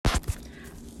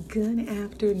Good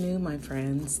afternoon, my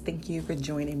friends. Thank you for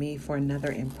joining me for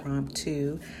another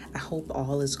impromptu. I hope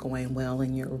all is going well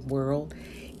in your world.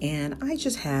 And I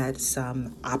just had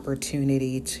some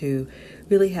opportunity to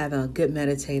really have a good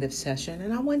meditative session,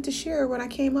 and I wanted to share what I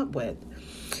came up with.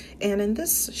 And in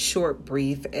this short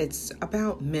brief, it's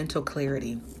about mental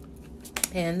clarity.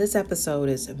 And this episode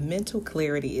is mental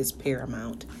clarity is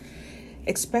paramount,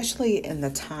 especially in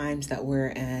the times that we're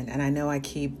in. And I know I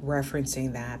keep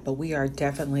referencing that, but we are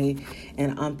definitely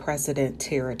in unprecedented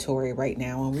territory right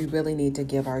now. And we really need to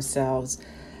give ourselves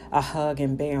a hug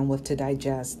and bandwidth to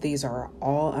digest. These are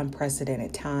all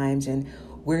unprecedented times, and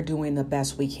we're doing the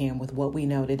best we can with what we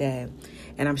know today.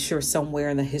 And I'm sure somewhere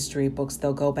in the history books,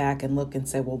 they'll go back and look and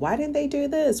say, well, why didn't they do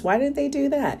this? Why didn't they do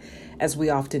that? As we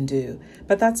often do.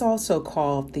 But that's also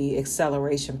called the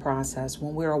acceleration process.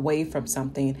 When we're away from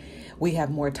something, we have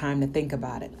more time to think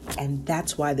about it. And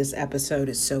that's why this episode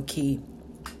is so key.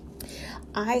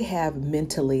 I have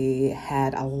mentally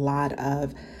had a lot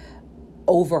of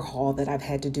overhaul that I've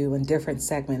had to do in different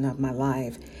segments of my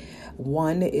life.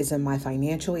 One is in my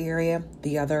financial area.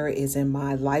 The other is in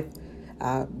my life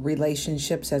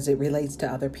relationships as it relates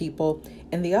to other people.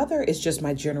 And the other is just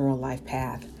my general life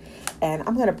path. And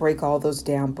I'm going to break all those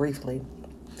down briefly.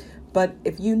 But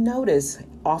if you notice,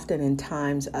 often in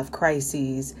times of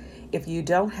crises, if you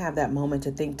don't have that moment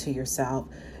to think to yourself,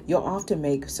 you'll often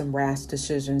make some rash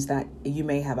decisions that you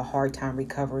may have a hard time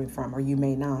recovering from, or you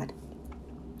may not.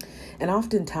 And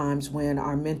oftentimes when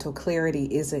our mental clarity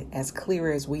isn't as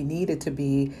clear as we need it to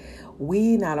be,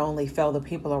 we not only fail the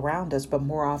people around us, but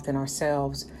more often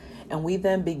ourselves. And we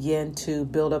then begin to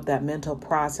build up that mental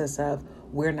process of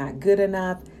we're not good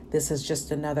enough. This is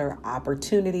just another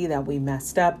opportunity that we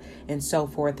messed up, and so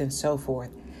forth and so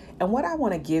forth. And what I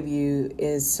want to give you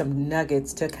is some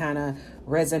nuggets to kind of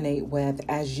resonate with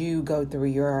as you go through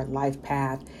your life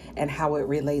path and how it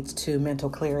relates to mental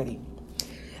clarity.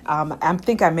 I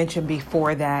think I mentioned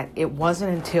before that it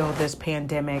wasn't until this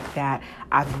pandemic that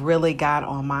I've really got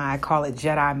on my, I call it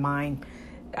Jedi mind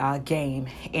game.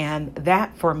 And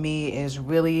that for me is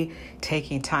really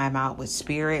taking time out with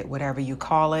spirit, whatever you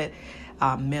call it,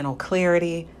 mental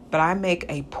clarity. But I make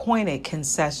a pointed,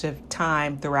 consecutive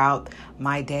time throughout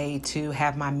my day to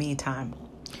have my me time.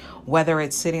 Whether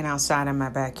it's sitting outside in my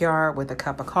backyard with a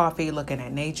cup of coffee, looking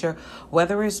at nature,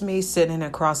 whether it's me sitting in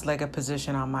a cross-legged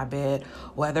position on my bed,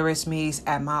 whether it's me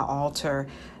at my altar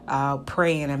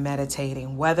praying and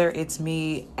meditating, whether it's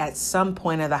me at some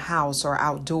point of the house or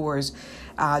outdoors,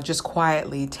 just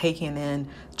quietly taking in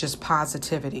just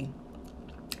positivity.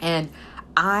 And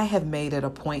I have made it a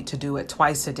point to do it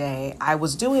twice a day. I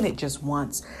was doing it just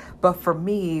once, but for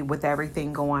me, with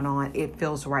everything going on, it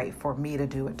feels right for me to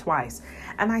do it twice.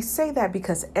 And I say that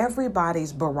because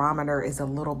everybody's barometer is a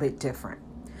little bit different.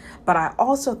 But I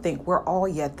also think we're all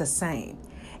yet the same.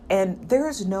 And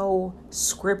there's no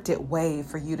scripted way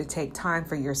for you to take time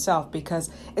for yourself because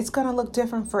it's going to look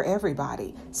different for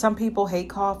everybody. Some people hate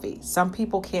coffee. Some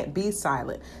people can't be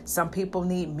silent. Some people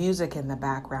need music in the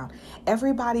background.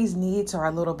 Everybody's needs are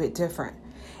a little bit different.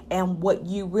 And what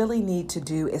you really need to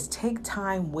do is take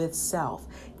time with self.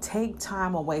 Take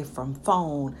time away from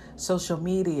phone, social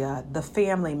media, the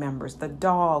family members, the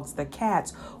dogs, the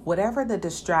cats, whatever the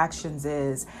distractions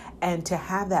is, and to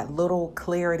have that little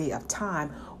clarity of time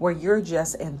where you're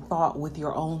just in thought with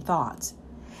your own thoughts.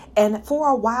 And for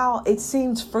a while, it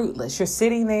seems fruitless. You're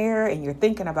sitting there and you're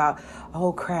thinking about,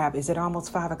 oh crap, is it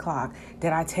almost 5 o'clock?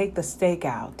 Did I take the steak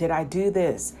out? Did I do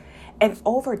this? And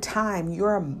over time,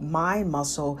 your mind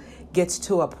muscle gets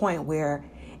to a point where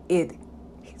it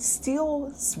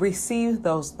still receives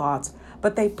those thoughts,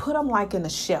 but they put them like in a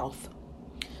shelf.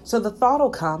 So the thought will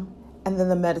come and then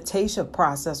the meditation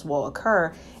process will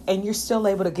occur and you're still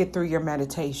able to get through your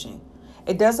meditation.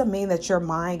 It doesn't mean that your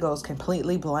mind goes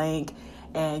completely blank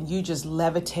and you just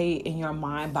levitate in your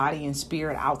mind, body, and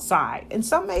spirit outside. And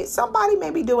somebody may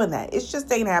be doing that. It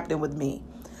just ain't happening with me.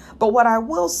 But what I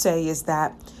will say is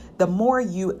that the more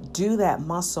you do that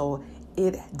muscle,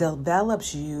 it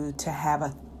develops you to have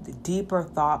a deeper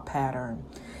thought pattern,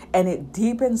 and it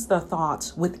deepens the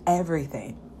thoughts with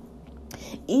everything.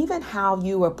 Even how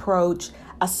you approach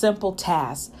a simple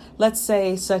task, let's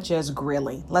say such as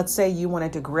grilling. Let's say you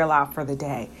wanted to grill out for the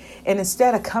day. And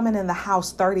instead of coming in the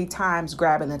house 30 times,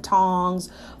 grabbing the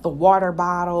tongs, the water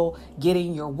bottle,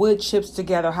 getting your wood chips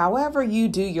together, however you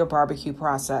do your barbecue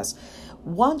process,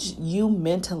 once you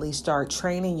mentally start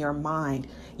training your mind,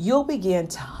 you'll begin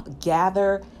to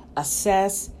gather,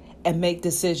 assess, and make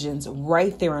decisions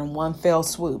right there in one fell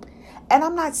swoop. And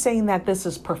I'm not saying that this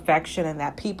is perfection and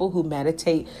that people who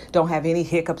meditate don't have any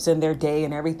hiccups in their day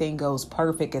and everything goes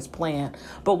perfect as planned.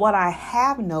 But what I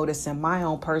have noticed in my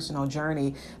own personal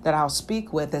journey that I'll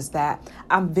speak with is that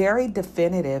I'm very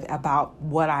definitive about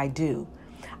what I do.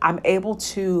 I'm able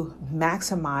to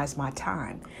maximize my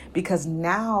time because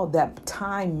now that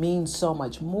time means so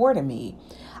much more to me.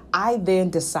 I then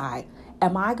decide,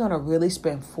 am I going to really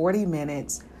spend 40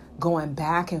 minutes going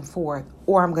back and forth,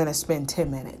 or I'm going to spend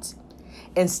 10 minutes?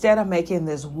 Instead of making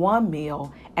this one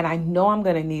meal and I know I'm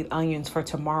going to need onions for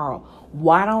tomorrow,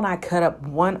 why don't I cut up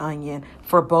one onion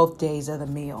for both days of the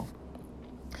meal?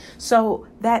 So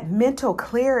that mental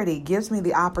clarity gives me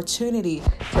the opportunity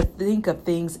to think of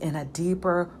things in a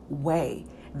deeper way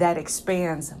that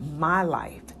expands my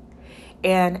life.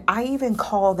 And I even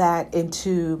call that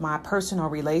into my personal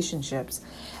relationships.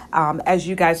 As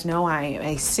you guys know, I am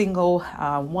a single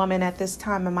woman at this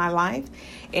time in my life,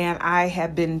 and I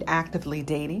have been actively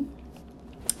dating.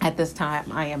 At this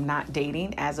time, I am not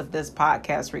dating as of this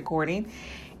podcast recording,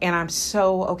 and I'm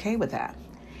so okay with that.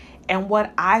 And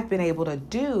what I've been able to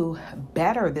do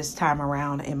better this time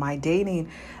around in my dating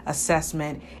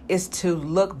assessment is to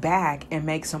look back and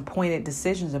make some pointed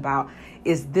decisions about,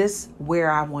 is this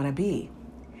where I want to be?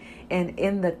 And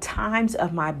in the times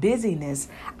of my busyness,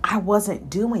 I wasn't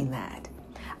doing that.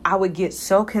 I would get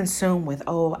so consumed with,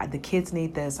 oh, the kids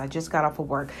need this. I just got off of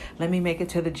work. Let me make it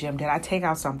to the gym. Did I take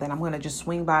out something? I'm going to just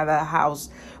swing by the house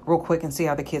real quick and see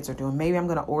how the kids are doing. Maybe I'm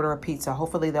going to order a pizza.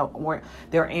 Hopefully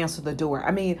they'll answer the door.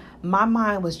 I mean, my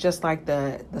mind was just like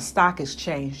the stock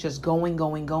exchange, just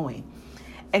going.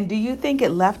 And do you think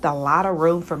it left a lot of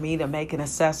room for me to make an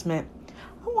assessment?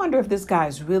 I wonder if this guy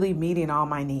is really meeting all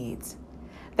my needs.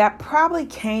 That probably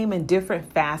came in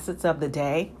different facets of the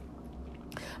day.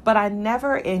 But I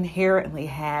never inherently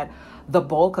had the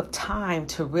bulk of time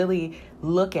to really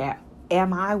look at,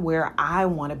 am I where I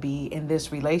want to be in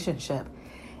this relationship?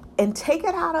 And take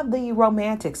it out of the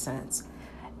romantic sense.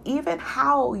 Even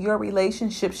how your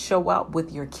relationships show up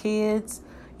with your kids,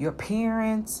 your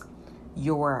parents,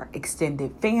 your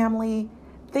extended family.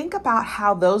 Think about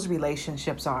how those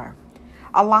relationships are.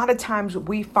 A lot of times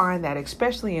we find that,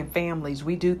 especially in families,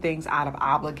 we do things out of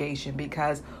obligation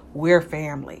because we're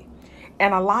family.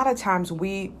 And a lot of times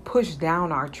we push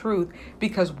down our truth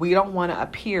because we don't want to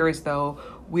appear as though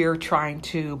we're trying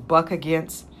to buck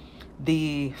against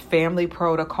the family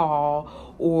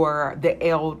protocol or the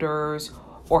elders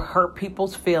or hurt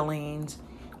people's feelings.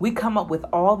 We come up with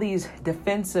all these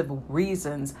defensive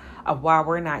reasons of why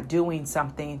we're not doing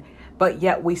something, but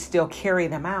yet we still carry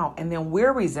them out. And then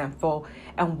we're resentful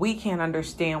and we can't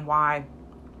understand why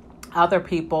other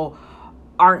people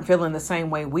aren't feeling the same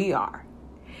way we are.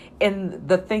 And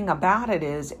the thing about it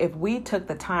is, if we took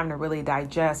the time to really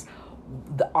digest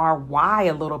our why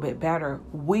a little bit better,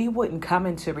 we wouldn't come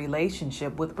into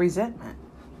relationship with resentment.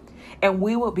 And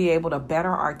we would be able to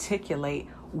better articulate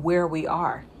where we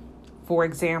are. For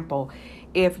example,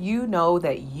 if you know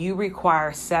that you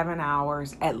require 7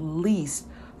 hours at least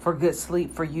for good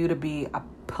sleep for you to be a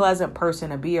pleasant person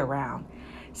to be around,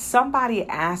 somebody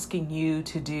asking you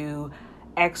to do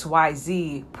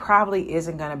XYZ probably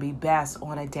isn't going to be best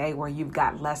on a day where you've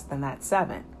got less than that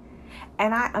 7.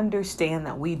 And I understand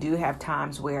that we do have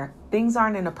times where things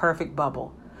aren't in a perfect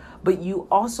bubble, but you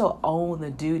also own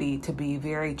the duty to be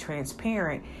very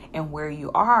transparent in where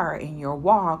you are in your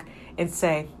walk and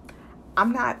say,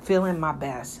 I'm not feeling my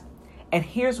best. And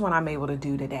here's what I'm able to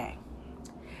do today.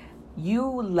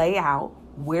 You lay out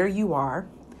where you are.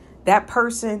 That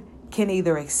person can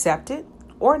either accept it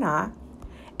or not.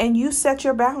 And you set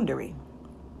your boundary.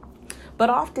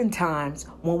 But oftentimes,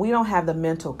 when we don't have the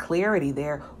mental clarity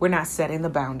there, we're not setting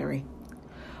the boundary.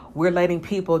 We're letting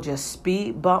people just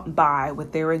speed bump by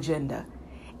with their agenda.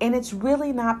 And it's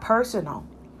really not personal.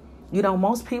 You know,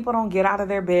 most people don't get out of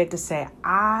their bed to say,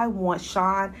 I want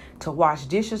Sean to wash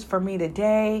dishes for me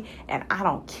today. And I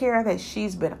don't care that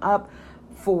she's been up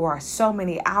for so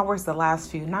many hours the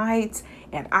last few nights.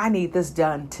 And I need this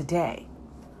done today.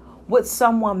 What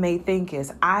someone may think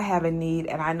is, I have a need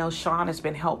and I know Sean has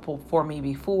been helpful for me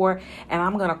before and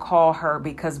I'm going to call her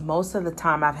because most of the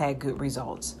time I've had good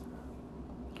results.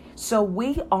 So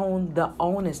we own the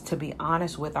onus to be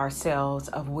honest with ourselves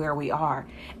of where we are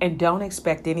and don't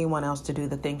expect anyone else to do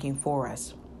the thinking for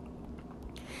us.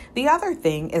 The other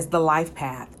thing is the life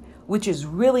path, which is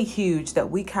really huge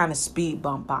that we kind of speed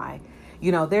bump by.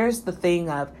 You know, there's the thing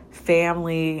of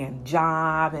family and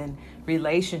job and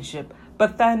relationship.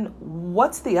 But then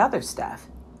what's the other stuff?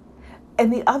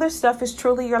 And the other stuff is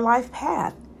truly your life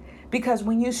path. Because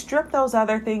when you strip those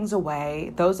other things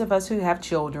away, those of us who have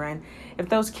children, if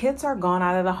those kids are gone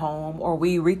out of the home or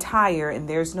we retire and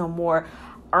there's no more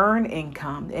earned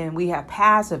income and we have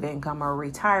passive income or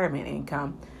retirement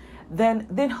income,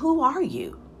 then who are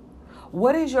you?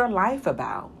 What is your life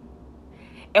about?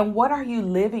 And what are you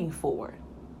living for?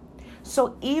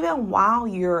 So even while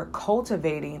you're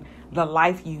cultivating the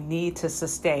life you need to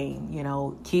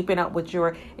sustain, keeping up with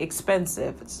your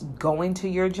expenses, going to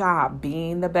your job,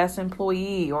 being the best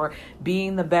employee or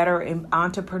being the better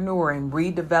entrepreneur and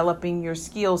redeveloping your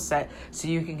skill set so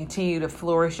you can continue to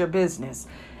flourish your business.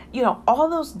 All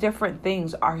those different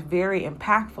things are very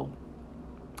impactful.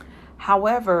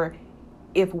 However,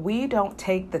 if we don't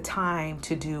take the time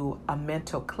to do a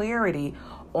mental clarity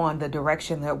on the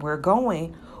direction that we're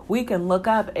going, we can look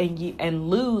up and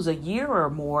lose a year or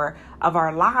more of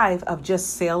our life of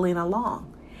just sailing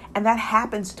along. And that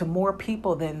happens to more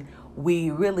people than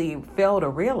we really fail to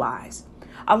realize.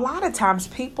 A lot of times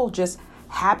people just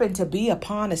happen to be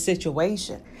upon a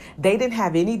situation. They didn't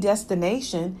have any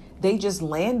destination. They just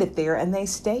landed there and they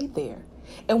stayed there.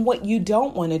 And what you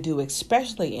don't want to do,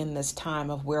 especially in this time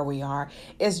of where we are,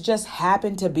 is just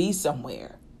happen to be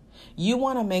somewhere. You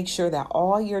want to make sure that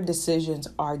all your decisions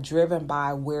are driven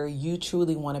by where you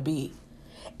truly want to be.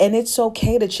 And it's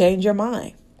okay to change your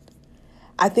mind.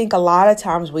 I think a lot of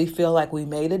times we feel like we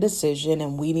made a decision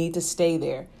and we need to stay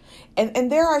there.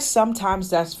 And there are some times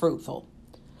that's fruitful.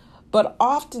 But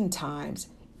oftentimes,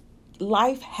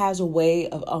 life has a way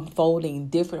of unfolding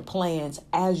different plans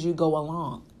as you go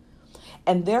along.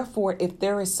 And therefore, if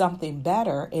there is something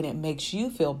better and it makes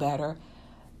you feel better,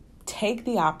 take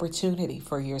the opportunity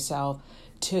for yourself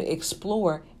to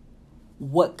explore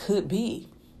what could be.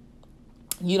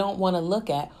 You don't want to look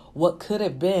at what could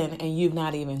have been and you've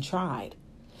not even tried.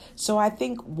 So I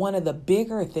think one of the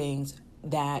bigger things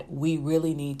that we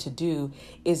really need to do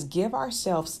is give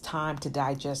ourselves time to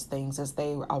digest things as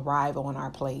they arrive on our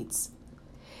plates.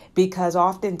 Because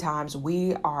oftentimes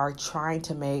we are trying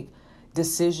to make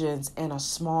decisions in a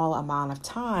small amount of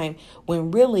time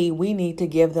when really we need to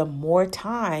give them more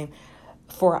time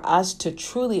for us to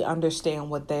truly understand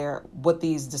what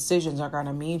these decisions are going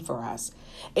to mean for us.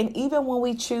 And even when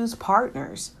we choose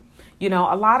partners, a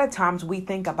lot of times we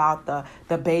think about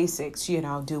the basics,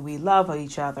 do we love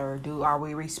each other? Are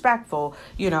we respectful?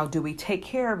 Do we take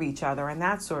care of each other and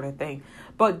that sort of thing?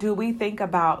 But do we think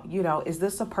about, is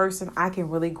this a person I can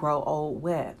really grow old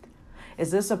with? Is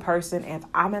this a person, if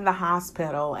I'm in the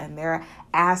hospital and they're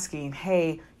asking,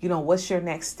 hey, what's your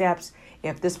next steps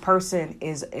if this person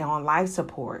is on life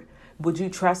support? Would you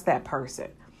trust that person?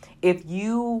 If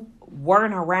you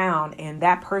weren't around and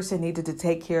that person needed to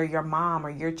take care of your mom or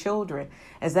your children,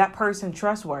 is that person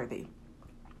trustworthy?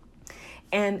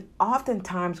 And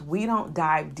oftentimes we don't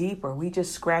dive deeper. We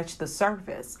just scratch the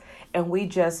surface and we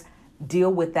just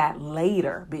deal with that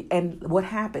later. And what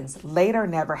happens? Later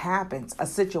never happens. A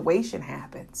situation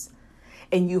happens.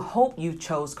 And you hope you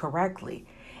chose correctly.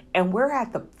 And we're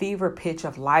at the fever pitch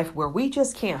of life where we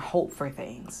just can't hope for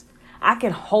things. I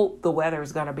can hope the weather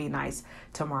is going to be nice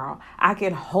tomorrow. I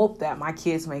can hope that my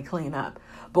kids may clean up.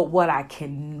 But what I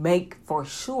can make for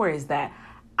sure is that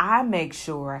I make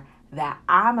sure that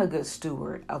I'm a good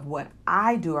steward of what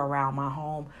I do around my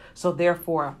home. So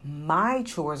therefore, my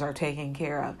chores are taken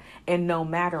care of. And no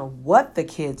matter what the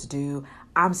kids do,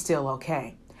 I'm still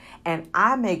okay. And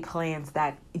I make plans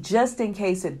that just in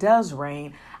case it does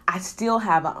rain, I still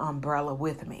have an umbrella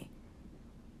with me.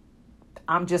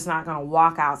 I'm just not going to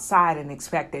walk outside and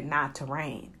expect it not to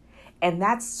rain. And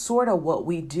that's sort of what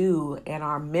we do in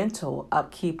our mental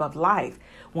upkeep of life.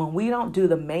 When we don't do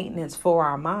the maintenance for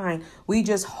our mind, we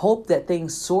just hope that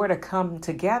things sort of come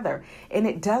together. And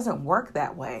it doesn't work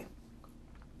that way.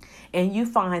 And you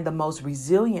find the most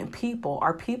resilient people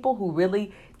are people who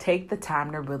really take the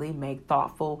time to really make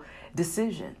thoughtful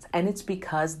decisions. And it's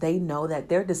because they know that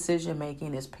their decision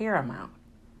making is paramount.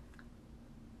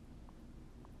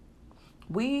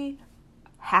 We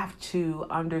have to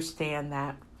understand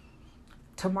that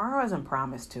tomorrow isn't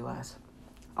promised to us.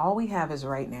 All we have is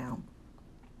right now.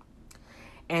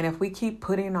 And if we keep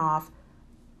putting off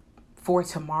for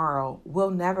tomorrow, we'll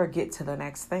never get to the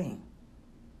next thing.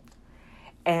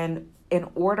 And in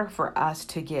order for us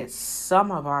to get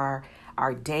some of our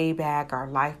day back, our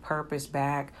life purpose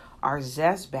back, our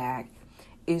zest back,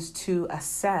 is to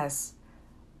assess,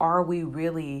 are we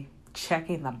really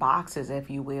checking the boxes, if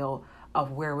you will,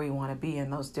 of where we want to be in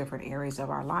those different areas of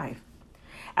our life.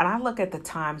 And I look at the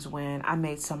times when I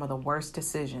made some of the worst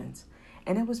decisions,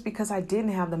 and it was because I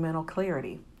didn't have the mental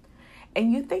clarity.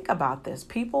 And you think about this,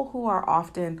 people who are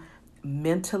often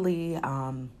mentally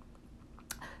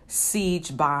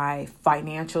sieged by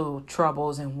financial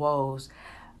troubles and woes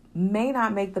may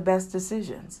not make the best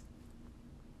decisions.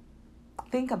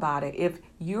 Think about it. If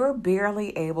you're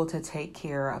barely able to take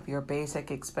care of your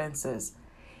basic expenses,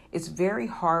 it's very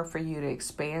hard for you to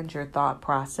expand your thought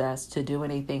process to do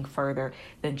anything further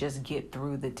than just get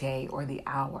through the day or the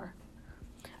hour.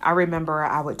 I remember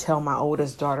I would tell my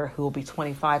oldest daughter, who will be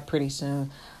 25 pretty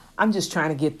soon, I'm just trying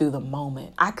to get through the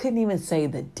moment. I couldn't even say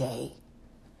the day.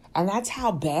 And that's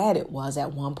how bad it was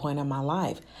at one point in my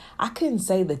life. I couldn't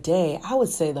say the day. I would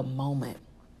say the moment.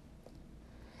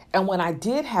 And when I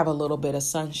did have a little bit of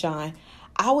sunshine,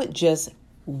 I would just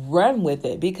run with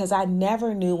it because I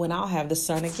never knew when I'll have the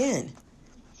sun again.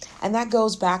 And that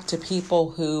goes back to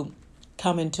people who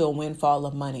come into a windfall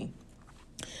of money.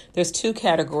 There's two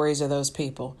categories of those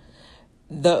people.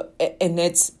 And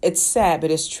it's sad,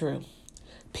 but it's true.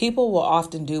 People will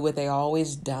often do what they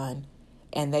always done,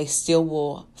 and they still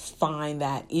will find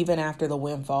that even after the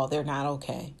windfall, they're not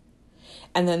okay.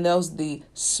 And then the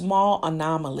small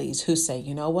anomalies who say,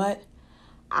 you know what?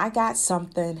 I got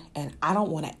something and I don't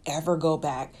want to ever go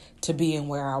back to being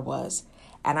where I was.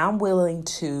 And I'm willing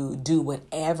to do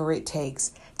whatever it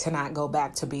takes to not go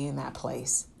back to being that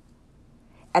place.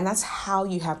 And that's how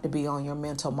you have to be on your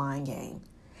mental mind game.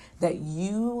 That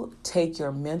you take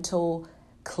your mental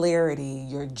clarity,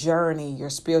 your journey, your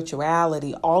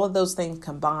spirituality, all of those things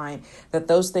combined, that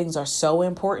those things are so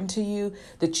important to you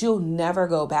that you'll never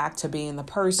go back to being the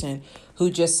person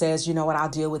who just says, you know what, I'll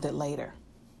deal with it later.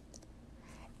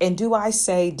 And do I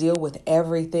say deal with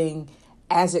everything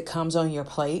as it comes on your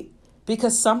plate?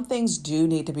 Because some things do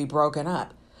need to be broken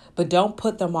up, but don't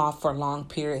put them off for long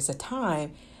periods of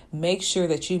time. Make sure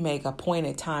that you make a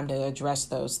pointed time to address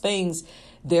those things.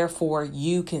 Therefore,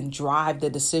 you can drive the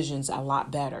decisions a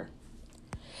lot better.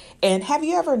 And have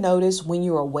you ever noticed when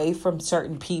you're away from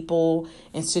certain people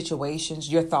and situations,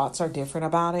 your thoughts are different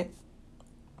about it?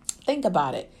 Think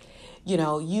about it. You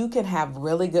know, you can have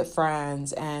really good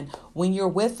friends, and when you're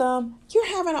with them, you're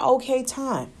having an okay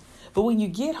time. But when you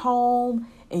get home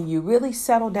and you really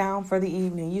settle down for the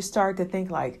evening, you start to think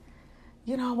like,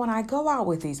 you know, when I go out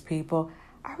with these people,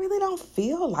 I really don't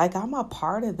feel like I'm a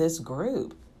part of this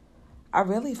group. I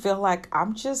really feel like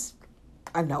I'm just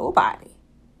a nobody.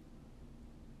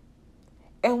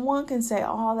 And one can say,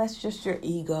 oh, that's just your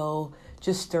ego,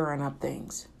 just stirring up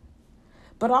things.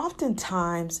 But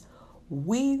oftentimes,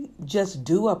 we just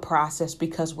do a process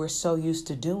because we're so used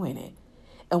to doing it.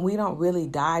 And we don't really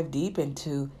dive deep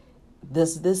into,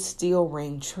 does this still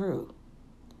ring true?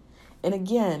 And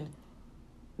again,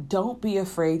 don't be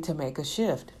afraid to make a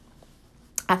shift.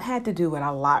 I've had to do it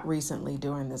a lot recently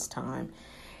during this time.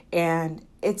 And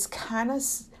it's kind of,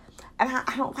 and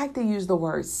I don't like to use the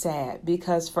word sad,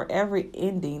 because for every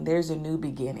ending, there's a new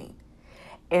beginning.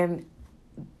 And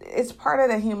it's part of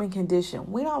the human condition.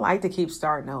 We don't like to keep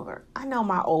starting over. I know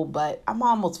my old butt. I'm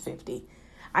almost 50.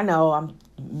 I know I'm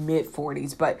mid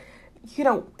 40s, but you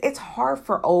know, it's hard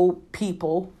for old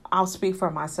people, I'll speak for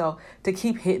myself, to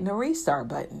keep hitting the restart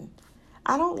button.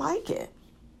 I don't like it.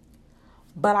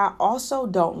 But I also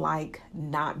don't like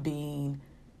not being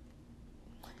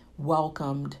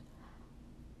welcomed,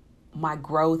 my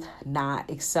growth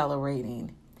not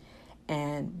accelerating,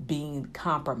 and being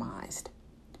compromised.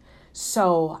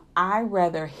 So I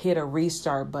rather hit a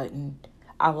restart button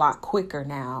a lot quicker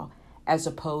now as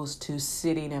opposed to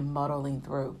sitting and muddling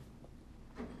through.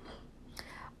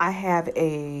 I have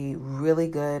a really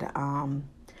good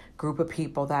group of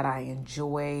people that I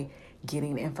enjoy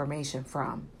getting information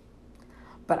from.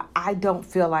 But I don't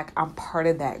feel like I'm part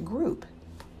of that group.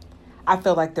 I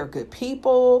feel like they're good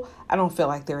people. I don't feel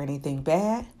like they're anything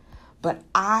bad. But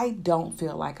I don't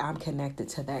feel like I'm connected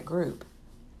to that group.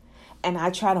 And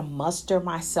I try to muster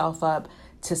myself up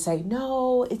to say,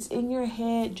 no, it's in your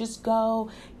head. Just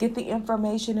go get the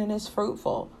information and it's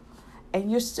fruitful.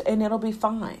 And it'll be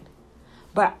fine.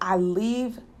 But I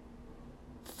leave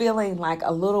feeling like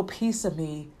a little piece of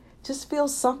me just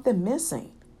feels something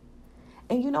missing.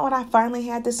 And you know what I finally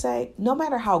had to say? No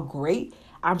matter how great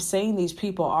I'm saying these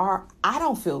people are, I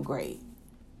don't feel great.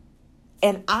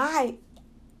 And I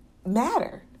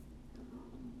matter.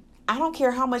 I don't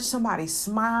care how much somebody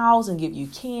smiles and give you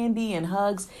candy and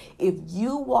hugs. If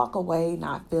you walk away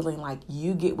not feeling like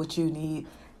you get what you need,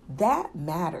 that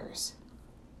matters.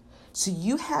 So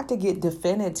you have to get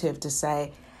definitive to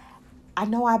say, I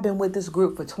know I've been with this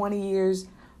group for 20 years,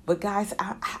 but guys,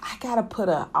 I got to put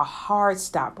a hard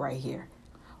stop right here.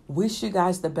 Wish you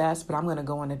guys the best, but I'm going to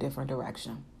go in a different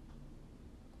direction.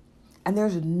 And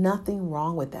there's nothing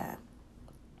wrong with that.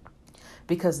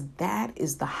 Because that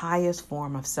is the highest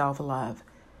form of self-love.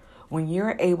 when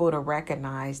you're able to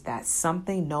recognize that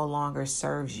something no longer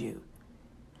serves you.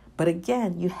 But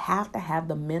again, you have to have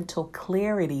the mental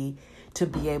clarity to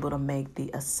be able to make the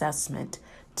assessment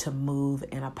to move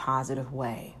in a positive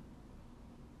way.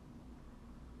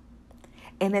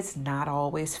 And it's not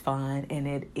always fun, and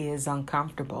it is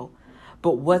uncomfortable.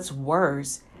 But what's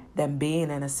worse than being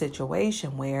in a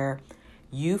situation where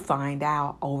you find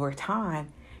out over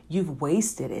time you've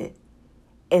wasted it,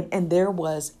 and there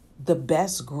was the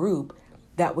best group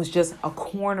that was just a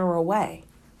corner away.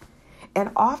 And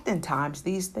oftentimes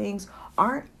these things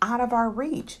aren't out of our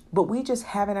reach, but we just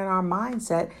have it in our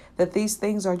mindset that these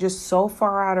things are just so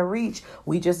far out of reach.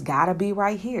 We just got to be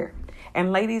right here.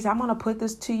 And ladies, I'm going to put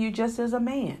this to you just as a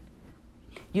man.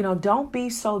 Don't be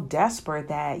so desperate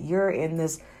that you're in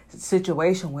this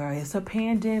situation where it's a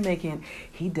pandemic and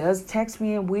he does text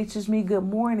me and wishes me good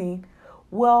morning.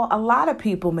 Well, a lot of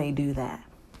people may do that.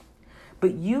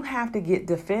 But you have to get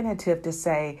definitive to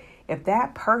say, if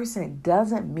that person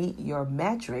doesn't meet your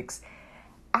metrics,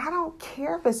 I don't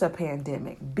care if it's a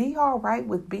pandemic. Be all right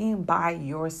with being by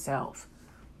yourself.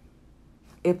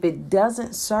 If it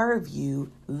doesn't serve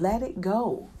you, let it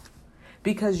go.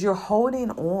 Because you're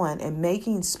holding on and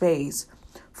making space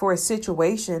for a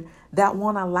situation that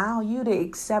won't allow you to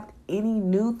accept any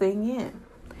new thing in.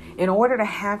 In order to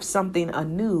have something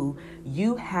anew,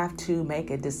 you have to make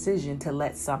a decision to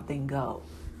let something go.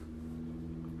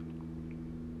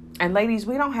 And ladies,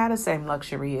 we don't have the same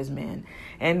luxury as men.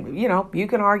 And, you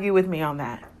can argue with me on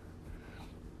that.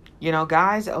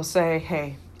 Guys will say,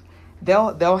 hey,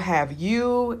 they'll have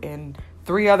you and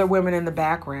 3 other women in the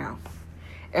background.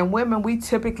 And women, we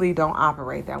typically don't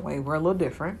operate that way. We're a little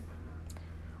different.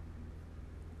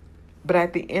 But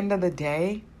at the end of the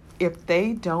day, if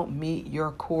they don't meet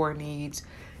your core needs,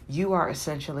 you are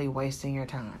essentially wasting your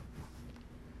time.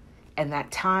 And that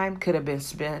time could have been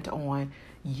spent on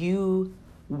you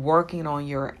working on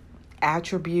your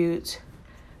attributes,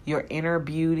 your inner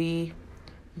beauty,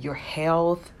 your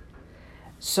health.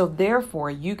 So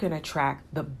therefore, you can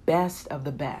attract the best of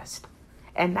the best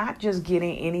and not just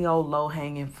getting any old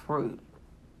low-hanging fruit.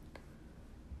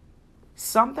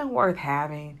 Something worth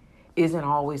having isn't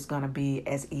always going to be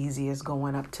as easy as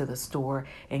going up to the store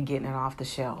and getting it off the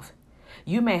shelf.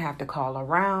 You may have to call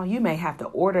around. You may have to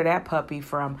order that puppy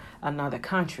from another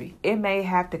country. It may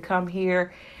have to come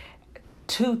here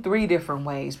 2-3 different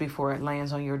ways before it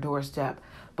lands on your doorstep.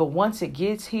 But once it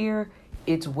gets here,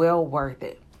 it's well worth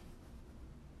it.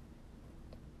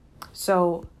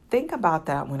 So think about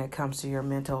that when it comes to your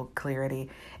mental clarity.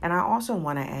 And I also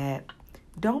want to add,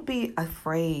 don't be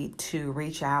afraid to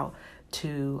reach out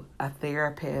to a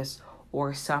therapist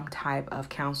or some type of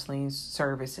counseling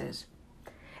services.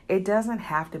 It doesn't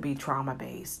have to be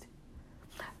trauma-based.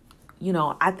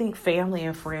 I think family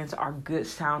and friends are good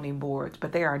sounding boards,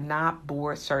 but they are not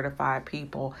board certified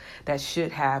people that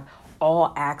should have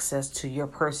all access to your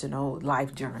personal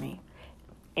life journey.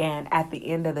 And at the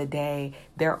end of the day,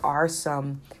 there are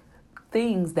some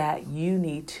things that you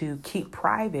need to keep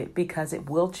private because it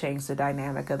will change the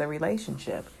dynamic of the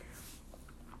relationship.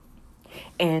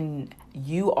 And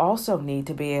you also need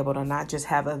to be able to not just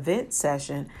have a vent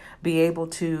session, be able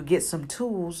to get some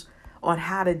tools on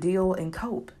how to deal and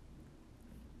cope.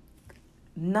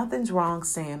 Nothing's wrong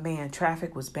saying, man,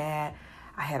 traffic was bad.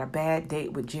 I had a bad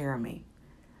date with Jeremy.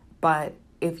 But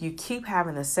if you keep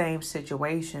having the same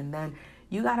situation, then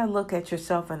you got to look at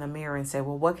yourself in the mirror and say,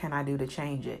 well, what can I do to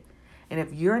change it? And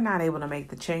if you're not able to make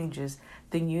the changes,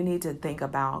 then you need to think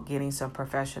about getting some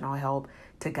professional help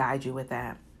to guide you with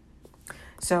that.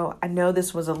 So I know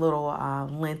this was a little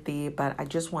lengthy, but I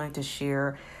just wanted to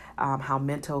share how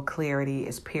mental clarity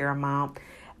is paramount.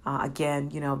 Again,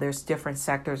 there's different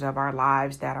sectors of our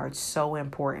lives that are so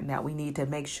important that we need to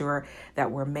make sure that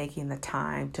we're making the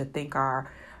time to think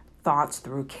our thoughts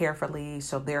through carefully.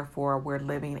 So therefore, we're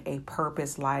living a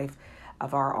purpose life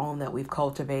of our own that we've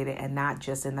cultivated and not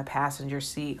just in the passenger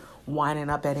seat, winding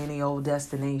up at any old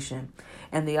destination.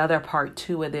 And the other part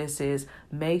too of this is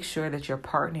make sure that you're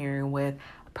partnering with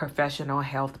professional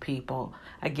health people.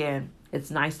 Again,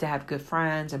 it's nice to have good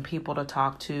friends and people to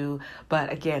talk to.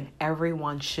 But again,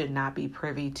 everyone should not be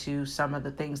privy to some of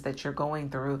the things that you're going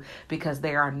through because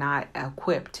they are not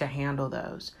equipped to handle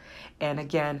those. And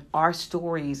again, our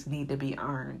stories need to be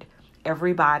earned.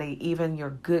 Everybody, even your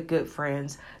good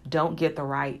friends, don't get the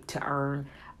right to earn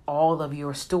all of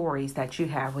your stories that you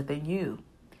have within you.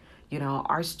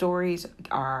 Our stories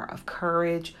are of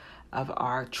courage, of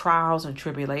our trials and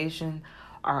tribulation,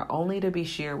 are only to be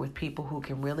shared with people who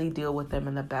can really deal with them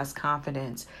in the best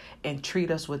confidence and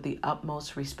treat us with the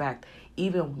utmost respect,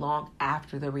 even long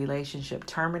after the relationship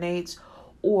terminates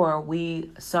or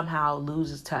we somehow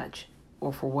lose touch,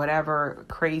 or for whatever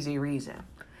crazy reason.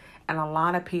 And a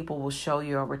lot of people will show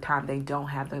you over time they don't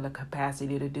have the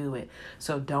capacity to do it.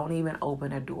 So don't even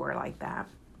open a door like that.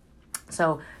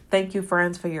 So thank you,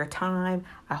 friends, for your time.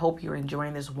 I hope you're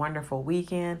enjoying this wonderful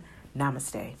weekend.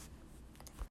 Namaste.